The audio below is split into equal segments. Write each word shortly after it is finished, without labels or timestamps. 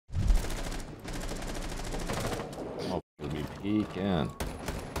He can.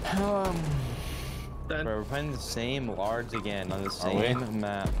 Bro, we're playing the same lards again on the same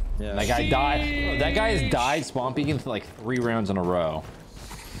map. Yeah. That guy died. That guy has died spawn peeking for like 3 rounds in a row.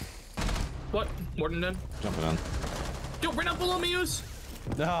 What? Warden dead? Jumping in. Yo, ran out below me, use.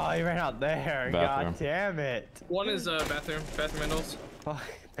 No, he ran out there. Bathroom. God damn it. One is bathroom windows. Fuck,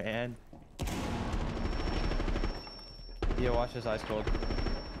 man. Yo, watch his ice cold.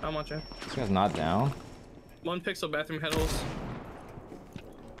 I'm watching. This guy's not down. 1 pixel bathroom headles.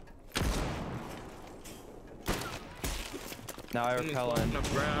 Now I repel in.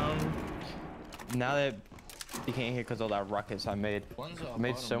 Ground. Now that you can't hear because of that ruckus I made. I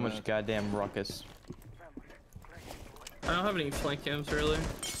made so much goddamn ruckus. I don't have any flank cams really.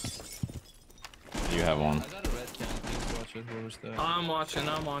 You have one. I got a red cam. Please watch it. Whoever's there. I'm watching.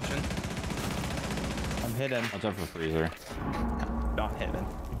 I'm hidden. Watch out for freezer. Not hidden.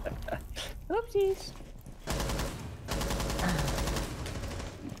 Oopsies.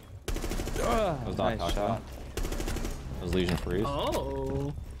 That was not Nice shot. That was Legion freeze.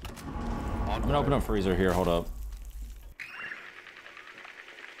 Oh. I'm gonna open up freezer here. Hold up.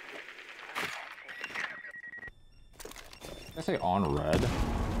 Did I say on red?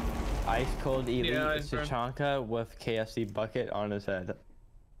 Ice cold elite Yeah, ice burn. Tachanka with KFC bucket on his head.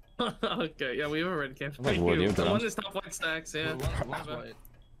 Okay, yeah, we have a red cam. Like, what do you The do? one is top white stacks, yeah. One's white.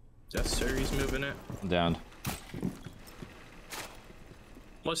 Yes, sir, he's moving it. I'm down.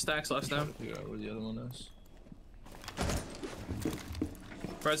 What stacks last now? Figure out where the other one is.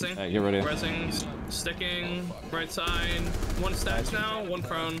 Resing. Hey, get ready. Resing. Sticking. Right side. 1 stacks now. 1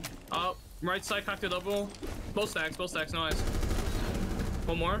 prone. Up. Right side cocked to double. Both stacks. No eyes.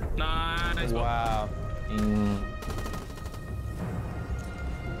 1 more. Nice. Wow.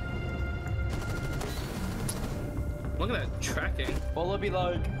 Look at that tracking. Bolo be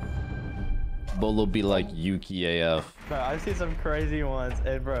like. Bolo be like Yuki AF. Bro, I've seen some crazy ones,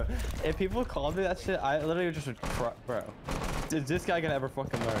 and bro, if people call me that shit, I literally just would cry, bro. Is this guy gonna ever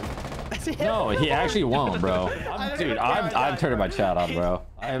fucking learn? No, he actually won't, bro. Dude, I'm turning my chat on, bro.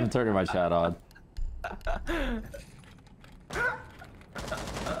 I am turning my chat on.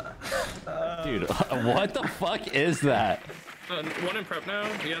 Dude, what the fuck is that? 1 in prep now.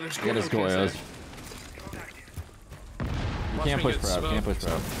 Yeah, there's Get his goyos. Can't push prep. Can't push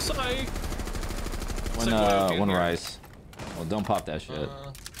prep. Psych. One rice. Well, don't pop that shit. I got a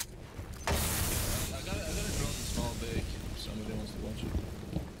drone in small bake. If somebody wants to watch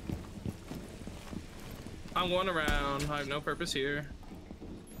it. I'm going around. I have no purpose here.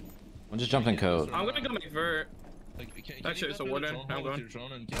 One just jumped in code. I'm gonna go make vert. Like, can Actually, you it's a go through the warden. drone I'm hole with going. your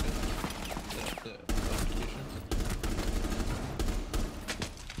drone and get the notifications?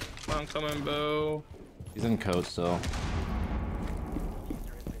 I'm coming, Bo. He's in code still.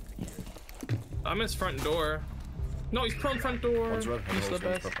 I'm his front door. No, he's prone front door. One's red He's the window,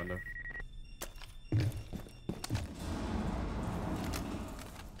 one's best. prep window.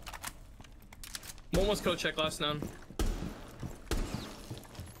 One was code check last known.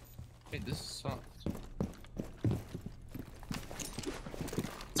 Hey, this sucks.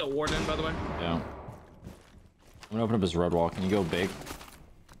 It's a warden, by the way. Yeah. I'm gonna open up his red wall. Can you go big?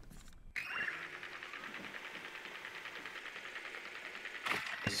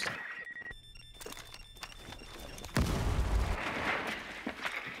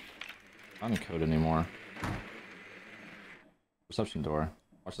 I'm not in code anymore. Reception door.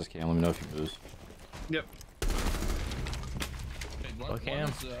 Watch this cam. Let me know if he moves. Yep. Hey, Cam?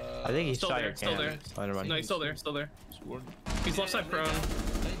 one's, I think he's Still shot there, your still cam. there. Oh, never mind. No, he's still there, still there. warden. He's left side prone. Lay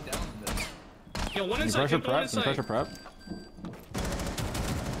down there. Yo, one Can you inside, pressure one prep? Can you pressure inside. prep?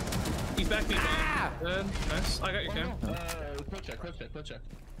 He's back, Good, nice. I got your cam. Code check, code check, code check.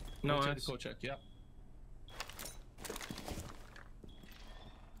 No Code check, eyes. code check, yeah.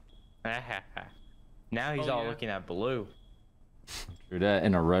 Now he's Oh, all yeah. looking at blue. True that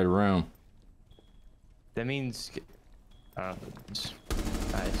in a red room. That means.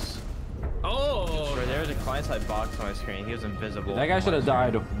 Nice. Oh! Bro, there was a client side box on my screen. He was invisible. That guy should have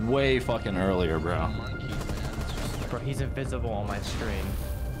died way fucking earlier, bro. Monkey, man. It's just Bro, he's invisible on my screen.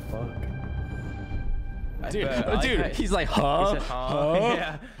 Fuck. Dude, I dude, like he's like, He huh? said, Huh?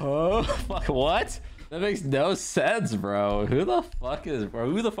 Yeah. Huh? Fuck, what? That makes no sense, bro. Who the fuck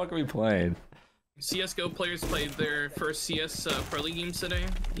are we playing? CSGO players played their first CS Pro League games today,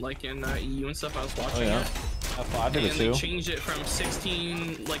 like in EU and stuff. I was watching Oh, yeah. it. I did And it they too. changed it from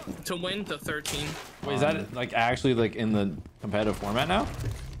 16, like, to win to 13. Wait, is that like actually like in the competitive format now?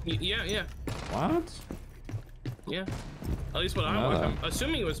 Yeah, yeah, What? yeah. At least what I know watched. that. I'm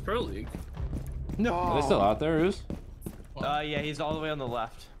assuming it was Pro League. No. Are they still out there, Oos? Yeah, he's all the way on the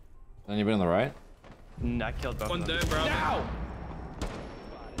left. Anybody on the right? I killed both One of them. dead, bro. No!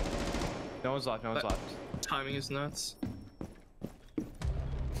 No one's left, no one's left. Timing is nuts.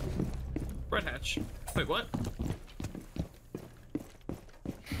 Red hatch. Wait, what?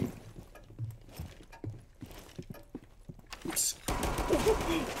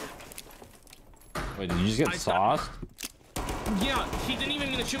 Wait, did you just get sauced? Yeah, he didn't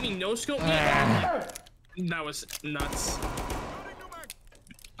even gonna shoot me no scope. That was nuts.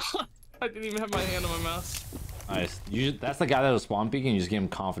 I didn't even have my hand on my mouse. Nice. That's the guy that was spawn peeking. You just give him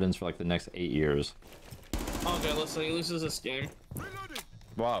confidence for like the next 8 years. Okay, listen, he loses this game.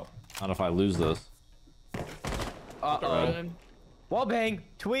 Wow. Not if I lose this. Uh-oh. Wall bang.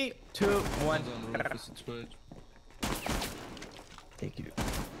 3, 2, 1. One's on roof, it's squid. Thank you.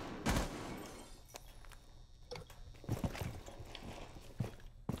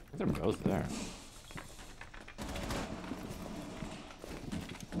 They're both there.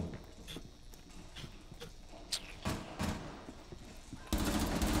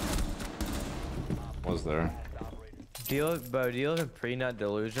 Was there? Do you live in pre-nut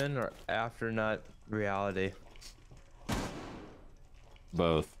delusion or after-nut reality?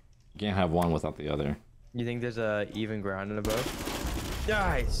 Both. You can't have one without the other. You think there's a even ground in the both?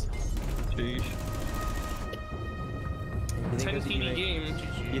 Nice. Sheesh. You think 10 there's TD even- game.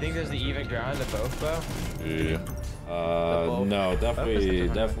 You think there's the even ground in both, Bo? Yeah. both- No, definitely,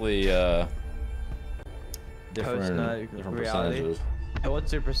 different reality. percentages.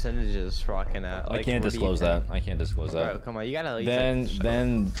 What's your percentages rocking at? I can't disclose that. I can't disclose that. Bro, come on, you gotta. At least,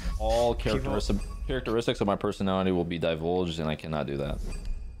 Then all characteristics of my personality will be divulged, and I cannot do that.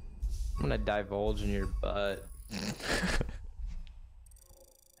 I'm gonna divulge in your butt.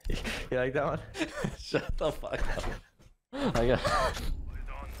 You like that one? Shut the fuck up. I got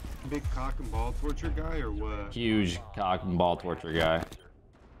Big cock and ball torture guy or what? huge cock and ball torture guy.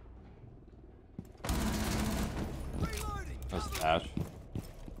 That's Ash.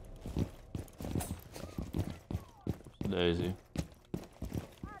 Daisy.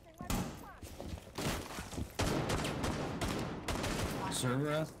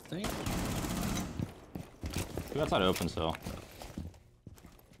 Server, I think. Who outside open still?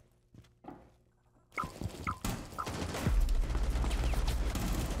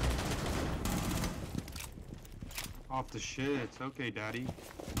 Off the shits. Okay, daddy.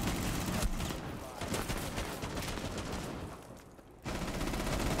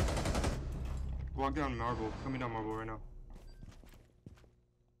 Walk down marble. Coming down marble right now.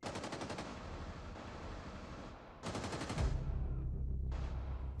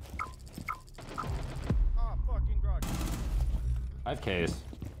 I have case.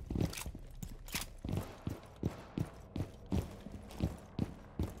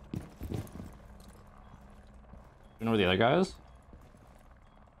 You know where the other guy is?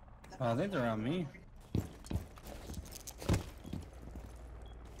 I think they're on me.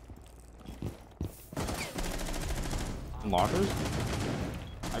 In lockers?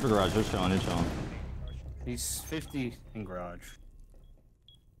 I have a garage. They're chilling. They're chilling. He's 50 in garage.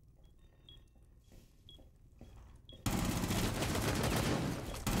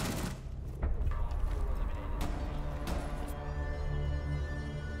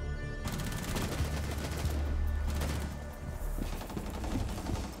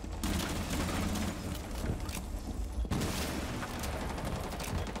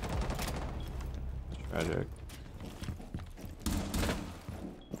 Tragic.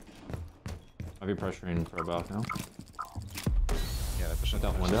 I'll be pressuring for about now. Yeah, they're pushing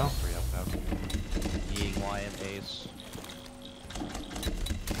That window? 3 up now. Ying, Lion, Ace.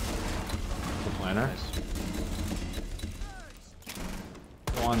 The planner. Nice.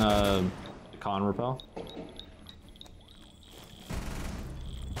 Go on con repel.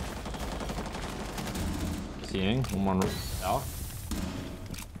 Seeing. One more out.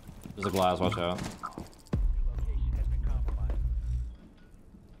 There's a glass, watch out.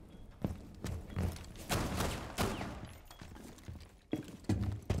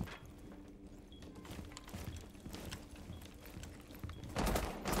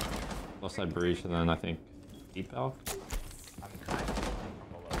 Left side breach, and then I think deep out. I'm kind of from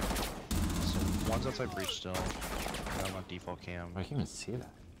below. So one's outside breach still. I'm on default cam. I can't even see that.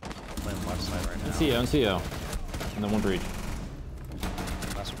 Playing left side right now. NCO. And then one breach.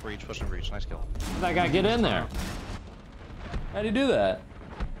 Last one breach, pushing breach. Nice kill. How'd that guy get in there? How'd he do that?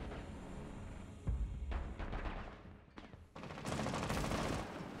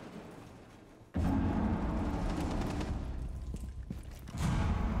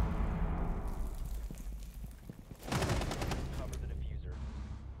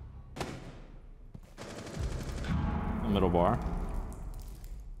 Middle bar.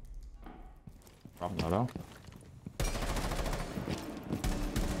 Drop Noto.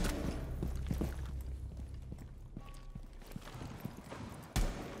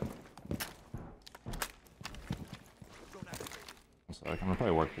 I'm gonna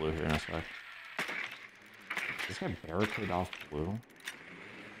probably work blue here in a sec. This guy barricade off blue.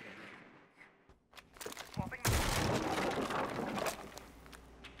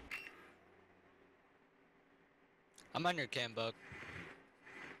 I'm on your cam, Buck.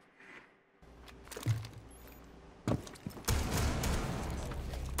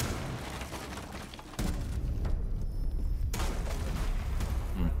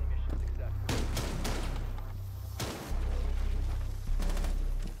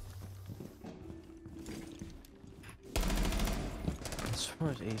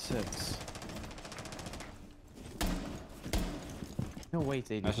 Where's A6? No, wait,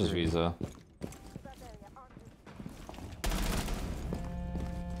 they That's just Visa.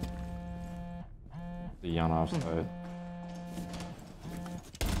 The Yan offside.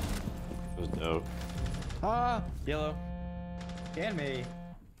 It was dope. Ah! Yellow. Can me.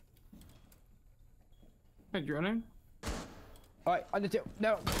 Hey, droning. Alright, on the two.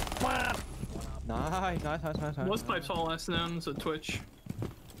 No! Nice. What's Pipe's all last known as a Twitch?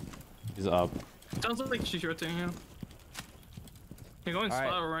 He's up. Sounds like she's rotating you. You're going All right.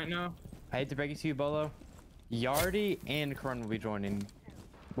 slow right now. I hate to break it to you, Bolo. Yardy and Karun will be joining.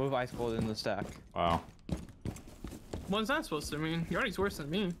 Move Ice Cold in the stack. Wow. What's that supposed to mean? Yardy's worse than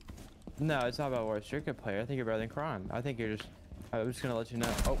me. No, it's not about worse. You're a good player. I think you're better than Karun. I think you're just... I'm just gonna let you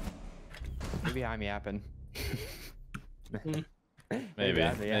know. Oh. You're behind me, Appen.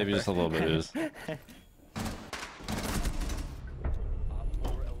 Maybe just a little bit is.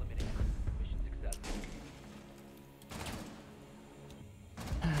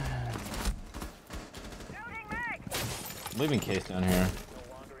 Leaving case down here.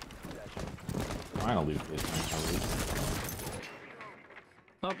 Fine, I'll leave case down here.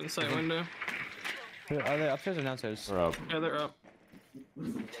 Up inside window. Are they upstairs or downstairs? We're up. Yeah, they're up.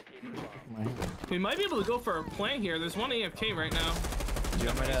 We might be able to go for a plant here. There's one AFK right now. Do you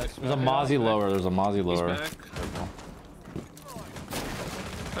want me to... There's a Mozzie lower. There's a Mozzie lower. He's back.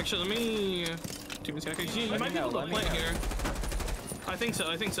 Actually, let me... You might be able to plant here. I think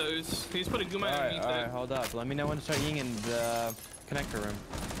so. He's put a Guma underneath Alright, it. hold up. Let me know when to start ying in the connector room.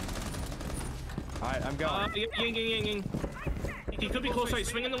 Alright, I'm going. Ying. He could be close right.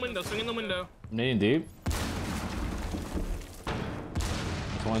 Swing in the window. Nading deep.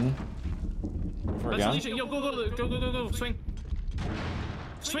 One. For That's again. Legion. Yo, go. Swing.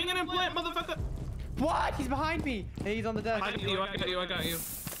 Swing in and plant, motherfucker. What? He's behind me! Hey, he's on the desk. I got you.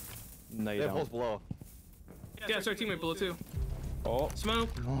 No, you don't. below. Yeah, it's our teammate below too. Oh. Smoke.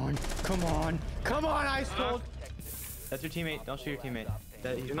 Come on, Ice Cold! That's your teammate. Don't shoot your teammate.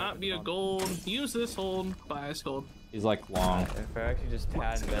 Do not be a gold. Use this hold by Ice Cold. He's like long. If we're actually just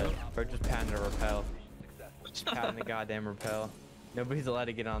padding it, we're just padding a repel. Just padding the goddamn repel. Nobody's allowed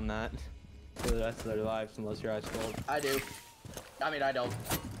to get on that for the rest of their lives unless you're Ice Cold. I do. I mean, I don't.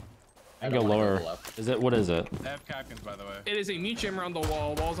 I can go lower. Is it? What is it? They have captains, by the way. It is a meat gym around the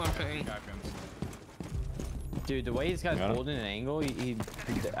wall. Walls on ping. Captains. Dude, the way this guy's holding an angle, he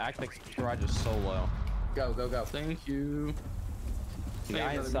acts like garage is so low. Go. Thank you. The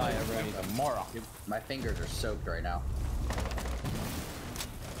guy inside, everybody's a moron. My fingers are soaked right now.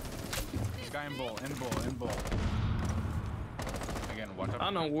 Guy in bull. Again, watch up. I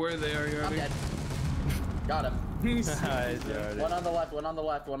don't know where they are I'm already. dead. Got him. Nice, One on the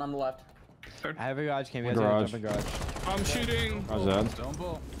left. I have a garage cam. You guys Garage. are jumping garage. I'm shooting. How's that? Still in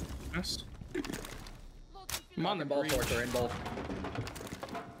bull. Yes. I'm on the Ball breach. forcer in both.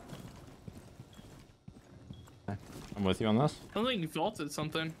 I'm with you on this. I don't think you vaulted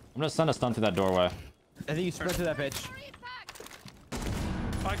something. I'm gonna send a stun through that doorway. I think you sprint to that bitch.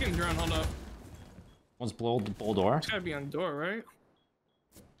 I can drone. Hold up. One's bull door. It's gotta be on door, right?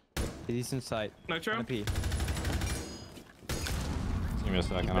 He's in sight. Nitro. On a P. Give me a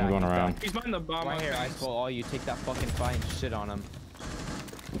second. I'm going around. He's behind the bomb. Right here, Ice Cold. All you take that fucking fight and shit on him.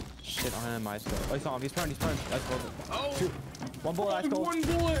 Shit on him, Ice Cold. Oh, he's on him. He's turning. Ice Cold. Oh. Shoot. One bullet, Ice Cold. One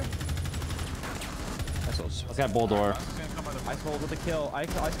bullet. Ice Cold. Let's get bull door. Ice Cold with a kill. Ice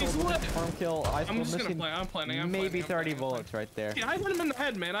Cold with a confirm kill. Ice I'm Cold just gonna missing play. I'm planning. maybe 30 bullets right there. Yeah, I hit him in the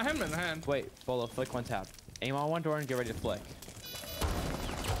head, man. I hit him in the head. Wait, Bolo, flick one tap. Aim on one door and get ready to flick.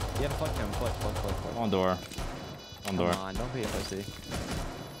 You have to flick him. Flick. One door. One door. Come on, don't be a pussy.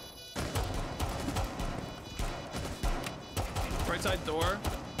 Right side door.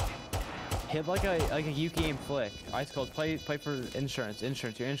 Hit like a Yuki aim flick. Ice Cold, play for insurance.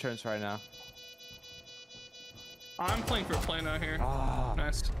 Your insurance right now. I'm playing for a play out here. Ah.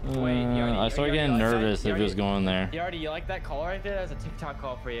 Nice. Wait, Yardy, I started getting nervous if it was going there. You like that call right there? That was a TikTok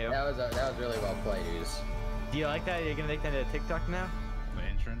call for you. That was really well played, dude. Do you like that? You're gonna make that into a TikTok now? The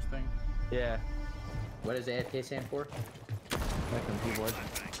insurance thing? Yeah. What does AFK stand for? Like on keyboard.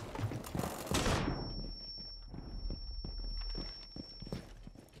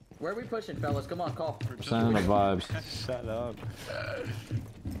 Where are we pushing, fellas? Come on, call. Sending the vibes. Shut up.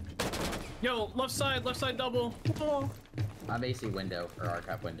 Yo, left side double. Oh. I'm AC window, or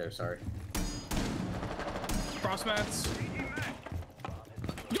archive window, sorry. Cross mats.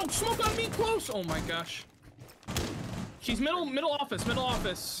 Yo, smoke on me close. Oh my gosh. She's middle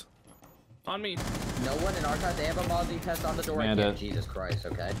office. On me. No one in archive. They have a Mozzie test on the door again. Jesus Christ,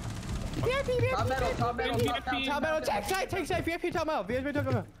 okay. Top metal, top metal, Top metal, take side, VIP top metal,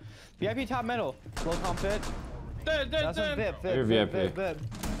 VIP top metal. Low comp fit. Dead. You're VIP. Plant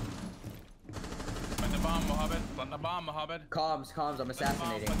the bomb, Mohammed. Plant the bomb, Mohammed. Comms, I'm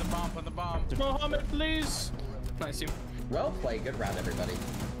assassinating. Plant the bomb. Mohammed, please. Nice you. Well played, good round, everybody.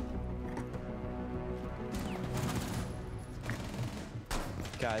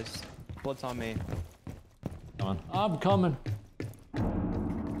 Guys, blitz on me. Come on. I'm coming.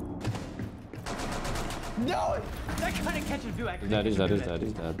 No! That couldn't catch a view. He's dead. He's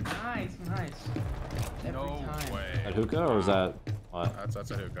dead. Nice. Every No time. way. That hookah or is that what? That's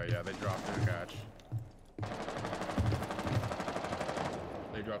a hookah, yeah. They dropped their hatch.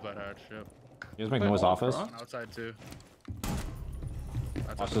 They dropped that hatch, yep. You guys make noise office? On outside too. That's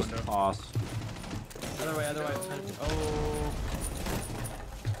Watch out the this window. toss. Other way. Oh.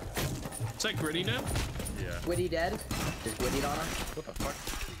 It's like gritty now. Yeah. Gwitty dead. Just Gwittied on him. What the fuck?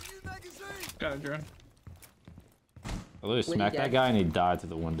 Got it, drone. I literally smacked that guy and he died through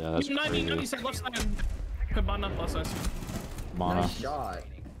the window. That's 90 crazy. side, left side. Cabana, left side. Mana. Nice shot. I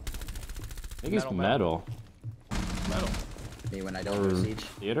think he's metal. Metal. Me when I don't Or do siege.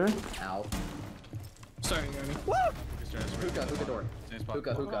 theater? Ow. Sorry, Yanni. Hookah door.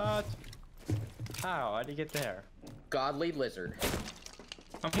 Hookah. What? How? How'd you get there? Godly lizard.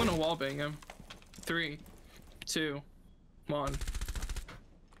 I'm gonna wallbang him. 3, 2, 1.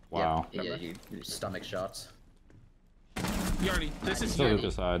 Wow. Yeah, you stomach shots. Yardy, this is Still you.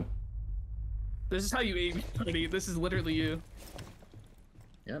 hookah side. This is how you aim, Yardy. This is literally you.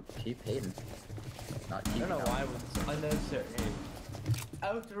 Yep, keep hating. Not I keep don't know why it was unnecessary.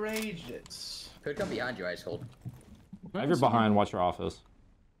 Outrageous. Could come behind you, Ice Cold. If you're behind, watch your office.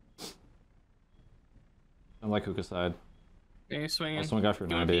 I like hookah side. Yeah, you're swinging. Oh, someone got for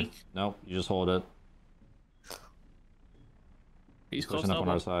You wanna 90. peek? Nope, you just hold it. He's close Pushing up on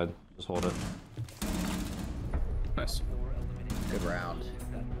double. our side. Just hold it. Nice. Good round.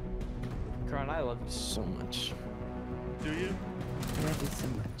 Karan, I love you so much. Do you? I love you so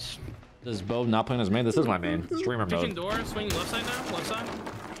much. This is Bo not playing his main. This is my main. Streamer Kitchen mode. door, swinging left side now. Left side.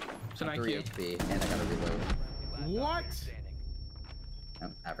 It's an 3 IQ. HP, and I gotta reload. What?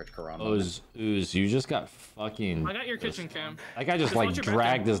 Average Corona. Ooze, you just got fucking. I got your kitchen cam. That guy just Just like watch your back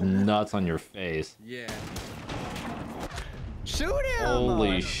dragged end. his nuts on your face. Yeah. Shoot him!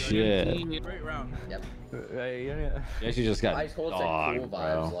 Holy shit. Great round. Yep. You actually just got Ice Cold said dogged, cool bro.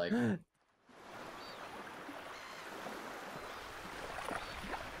 vibes, like.